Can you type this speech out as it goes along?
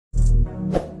Hey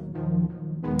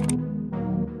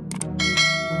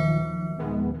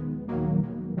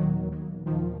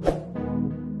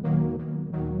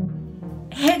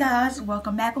guys,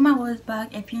 welcome back with my voice bag.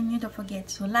 If you're new, don't forget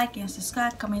to like and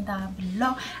subscribe, comment down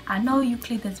below. I know you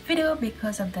clicked this video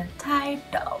because of the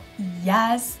title.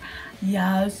 Yes,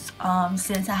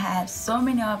 since I have so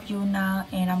many of you now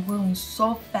and I'm growing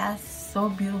so fast, so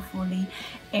beautifully,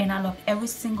 and I love every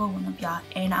single one of y'all,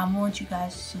 and I want you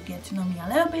guys to get to know me a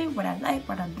little bit, what I like,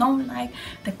 what I don't like,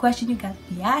 the question you guys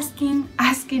be asking.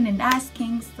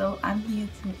 So I'm here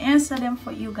to answer them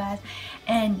for you guys.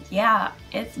 And yeah,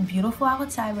 it's beautiful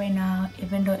outside right now,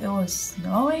 even though it was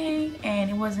snowing and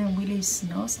it wasn't really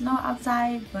snow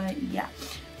outside, but yeah.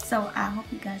 So I hope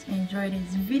you guys enjoyed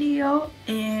this video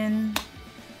and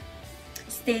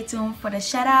stay tuned for the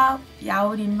shout out. Y'all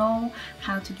already know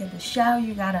how to get the shout.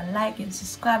 You gotta like and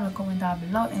subscribe and comment down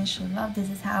below and show love. This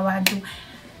is how I do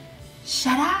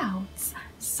shout outs.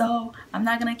 So I'm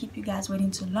not gonna keep you guys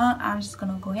waiting too long. I'm just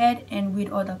gonna go ahead and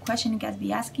read all the questions you guys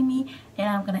be asking me, and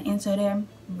I'm gonna answer them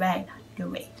right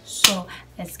away. So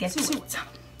let's get to it.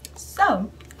 So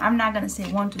I'm not gonna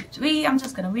say 1, 2, 3. I'm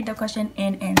just gonna read the question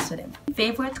and answer them.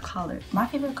 Favorite color? My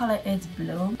favorite color is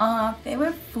blue.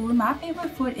 Favorite food? My favorite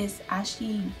food is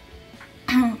actually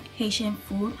Haitian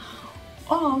food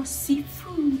or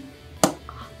seafood.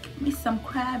 Give me some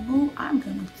crab, boo. I'm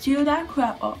gonna chew that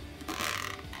crab up.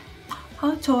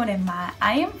 How tall am I?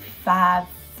 I am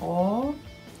 5'4".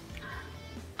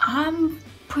 I'm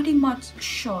pretty much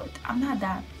short. I'm not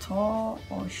that tall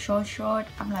or short.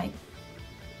 I'm like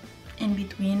in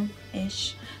between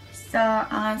ish. So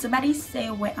somebody say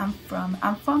where I'm from.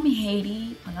 I'm from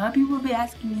Haiti. A lot of people will be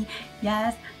asking me,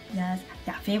 yes,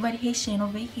 your favorite Haitian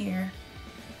over here.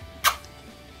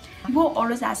 People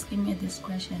always asking me this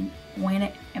question,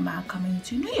 when am I coming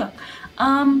to New York?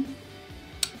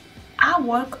 I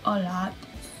work a lot,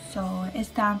 so it's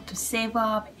time to save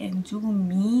up and do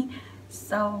me.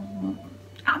 So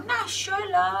I'm not sure,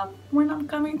 love, when I'm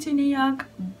coming to New York,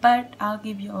 but I'll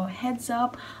give you a heads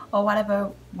up or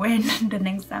whatever when the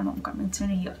next time I'm coming to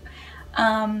New York.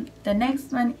 The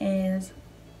next one is,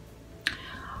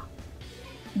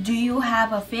 do you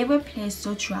have a favorite place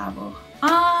to travel?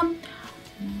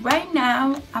 Right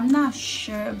now I'm not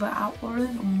sure, but I always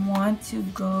want to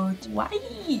go to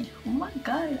Hawaii. Oh my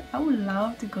god, I would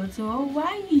love to go to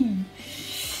Hawaii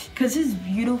because it's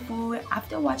beautiful.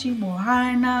 After watching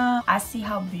Moana, I see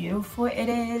how beautiful it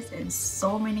is and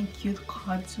so many cute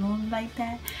cartoons like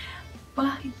that.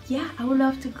 But yeah, I would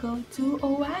love to go to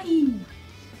Hawaii.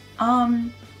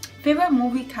 Favorite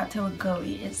movie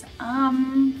category is I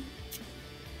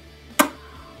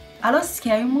love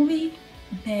scary movie,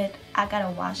 but I gotta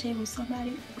watch it with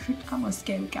somebody. I'm a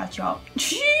scary cat, y'all.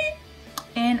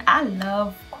 And I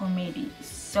love comedy,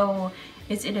 so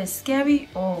it's either scary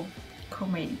or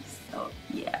comedy. So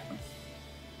yeah,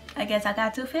 I guess I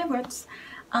got 2 favorites.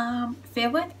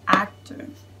 Favorite actor?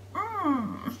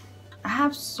 I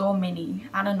have so many.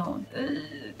 I don't know.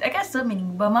 I got so many,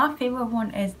 but my favorite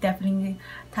one is definitely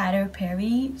Tyler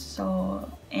Perry. So,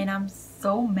 and I'm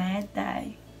so mad that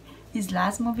his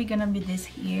last movie gonna be this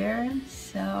year.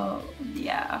 So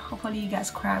yeah, hopefully you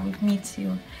guys cry with me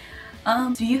too.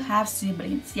 Do you have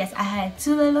siblings? Yes, I had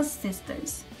 2 little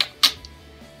sisters.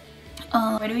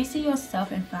 Where do you see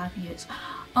yourself in 5 years?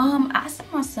 I see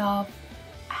myself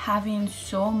having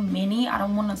so many. I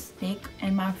don't want to stick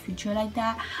in my future like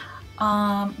that.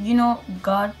 You know,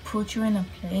 God put you in a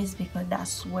place because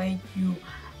that's where you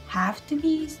have to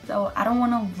be. So I don't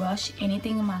want to rush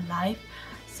anything in my life.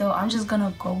 So I'm just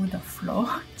gonna go with the flow,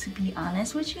 to be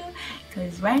honest with you,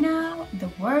 because right now the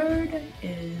word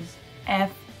is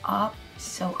F up.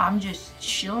 So I'm just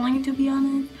chilling, to be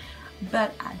honest,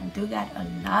 but I do got a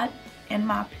lot in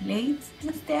my plate.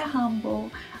 Just stay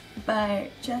humble, but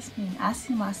trust me, I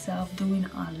see myself doing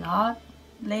a lot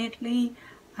lately.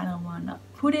 I don't want to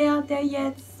put it out there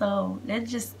yet, so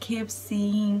let's just keep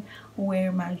seeing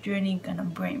where my journey gonna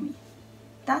bring me.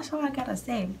 That's all I gotta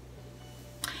say.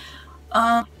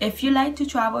 If you like to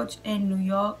travel in New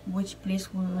York, which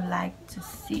place would you like to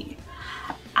see?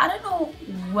 I don't know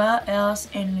where else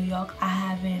in New York I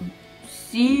haven't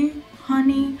seen,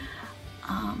 honey.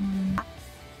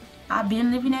 I've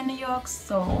been living in New York,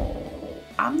 so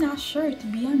I'm not sure, to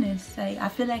be honest. Like, I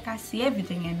feel like I see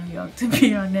everything in New York, to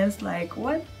be honest. Like,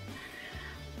 what?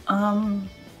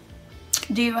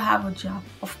 Do you have a job?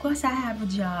 Of course I have a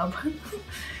job.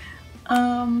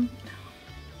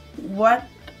 What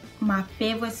my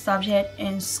favorite subject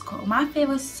in school? My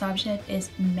favorite subject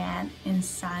is math and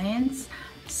science.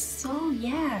 So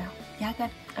yeah, y'all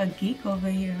got a geek over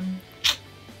here.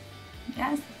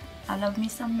 Yes, I love me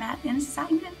some math and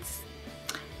science.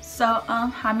 So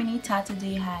how many tattoos do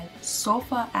you have? So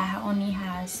far I only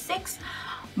have 6,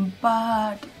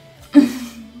 but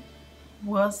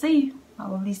we'll see.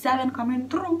 Probably 7 coming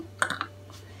through.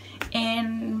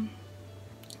 And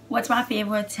what's my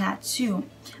favorite tattoo?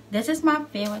 This is my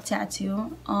favorite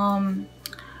tattoo.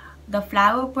 The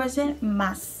flower present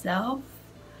myself.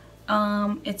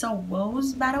 It's a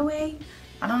rose, by the way.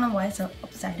 I don't know why it's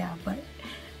upside down, but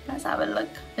that's how it look.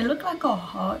 It looked like a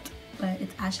heart, but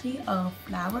it's actually a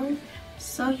flower.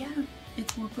 So yeah,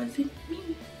 it represents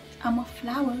me. I'm a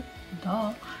flower,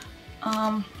 duh.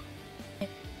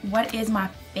 What is my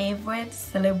favorite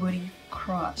celebrity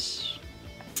crush?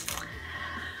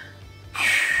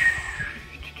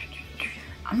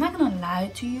 I'm not gonna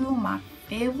lie to you, my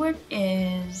favorite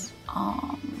is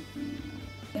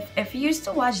if you used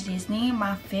to watch Disney,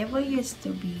 my favorite used to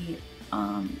be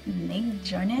Nick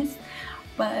Jonas,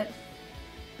 but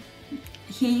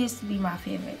he used to be my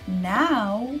favorite.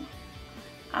 Now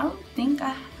I don't think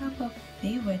I have a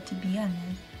favorite, to be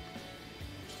honest.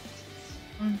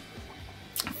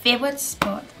 Favorite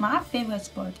sport, my favorite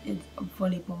sport is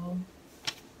volleyball,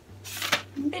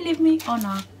 believe me or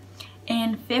not.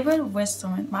 And favorite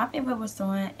restaurant, my favorite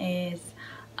restaurant is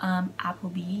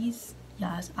Applebee's.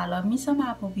 Yes, I love me some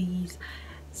Applebee's.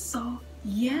 So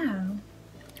yeah.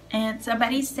 And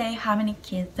somebody say how many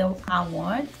kids do I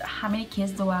want? How many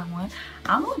kids do I want?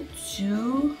 I want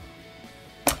 2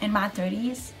 in my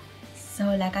 30s.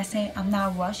 So like I said, I'm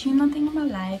not rushing nothing in my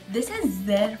life. This is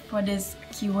it for this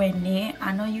Q&A.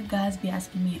 I know you guys be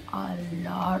asking me a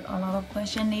lot of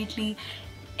questions lately,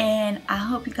 and I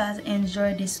hope you guys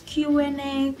enjoy this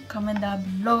Q&A. Comment down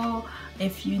below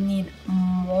if you need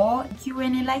more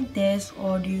Q&A like this,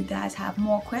 or do you guys have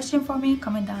more questions for me?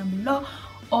 Comment down below,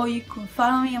 or you could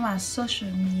follow me on my social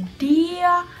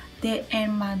media. They're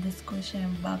in my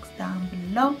description box down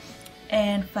below,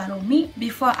 and follow me.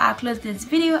 Before I close this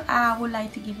video, I would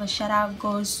like to give a shout out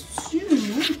goes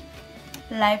to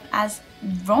Life as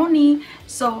Voni.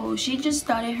 So she just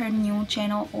started her new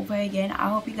channel over again. I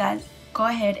hope you guys go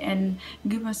ahead and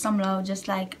give her some love, just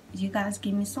like you guys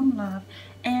give me some love,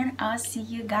 and I'll see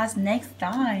you guys next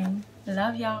time.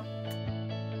 Love y'all.